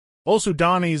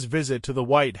Al-Sudani's visit to the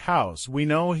White House, we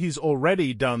know he's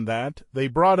already done that. They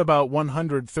brought about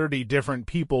 130 different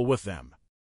people with them.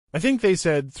 I think they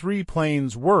said 3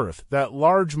 planes worth. That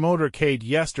large motorcade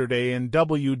yesterday in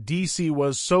WDC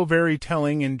was so very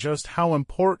telling in just how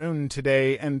important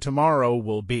today and tomorrow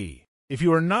will be. If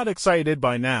you are not excited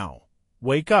by now,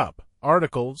 wake up.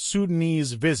 Article,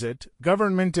 Sudanese visit,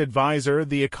 government advisor,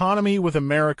 the economy with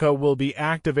America will be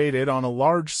activated on a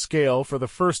large scale for the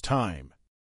first time.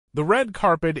 The red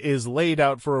carpet is laid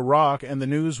out for Iraq and the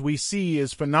news we see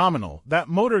is phenomenal. That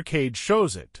motorcade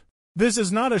shows it. This is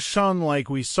not a shun like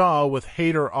we saw with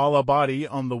Haider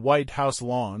al-Abadi on the White House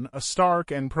lawn. A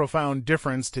stark and profound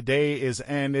difference today is,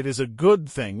 and it is a good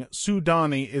thing,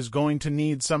 Sudani is going to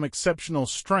need some exceptional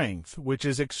strength, which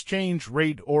is exchange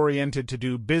rate oriented to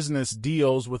do business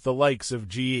deals with the likes of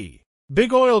GE.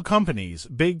 Big oil companies,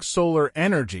 big solar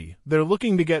energy, they're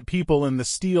looking to get people in the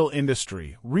steel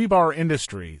industry, rebar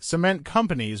industry, cement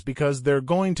companies because they're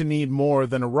going to need more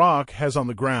than Iraq has on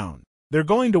the ground. They're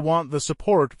going to want the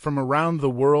support from around the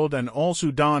world, and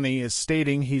Al-Sudani is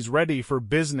stating he's ready for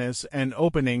business and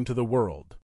opening to the world.